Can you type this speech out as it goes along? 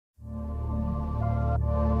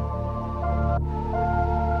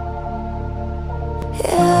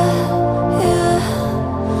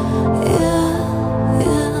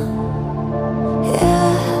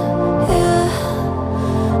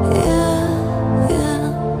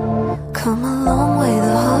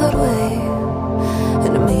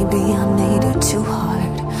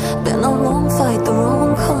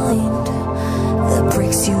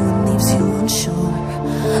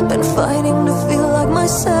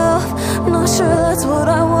myself, not sure that's what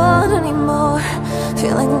I want anymore.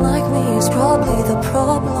 Feeling like me is probably the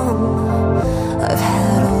problem I've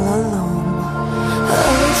had all along. I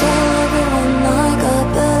tell everyone I got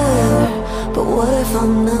better, but what if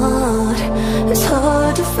I'm not? It's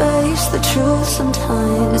hard to face the truth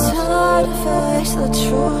sometimes. It's hard to face the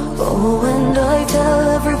truth. Oh, and I tell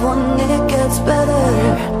everyone it gets better,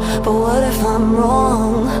 but what if I'm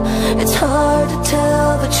wrong? It's hard to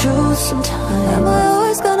tell the truth sometimes. Am I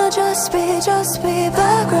always gonna just be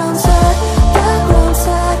background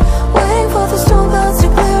sad, waiting for the storm clouds to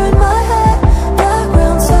clear in my head.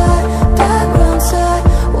 Background sad,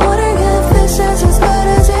 wondering if this is as good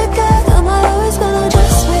as it gets. Am I always gonna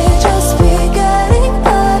just be getting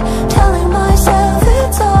by, telling myself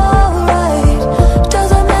it's alright?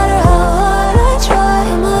 Doesn't matter how hard I try.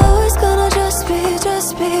 Am I always gonna just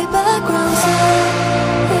be background sad?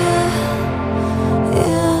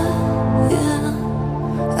 Yeah.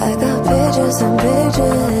 I got pages and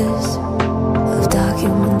pages of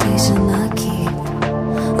documentation I keep,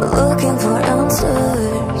 looking for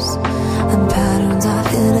answers and patterns I've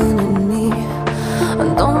hidden in me. I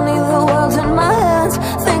don't need the world in my hands,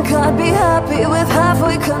 think I'd be happy with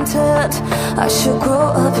halfway content. I should grow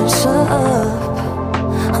up and shut up,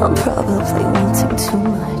 I'm probably wanting too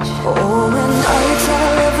much. Oh, and I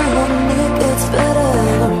tell everyone it gets better,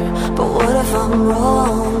 but what if I'm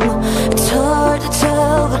wrong? It's hard to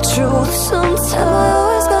tell the truth sometimes.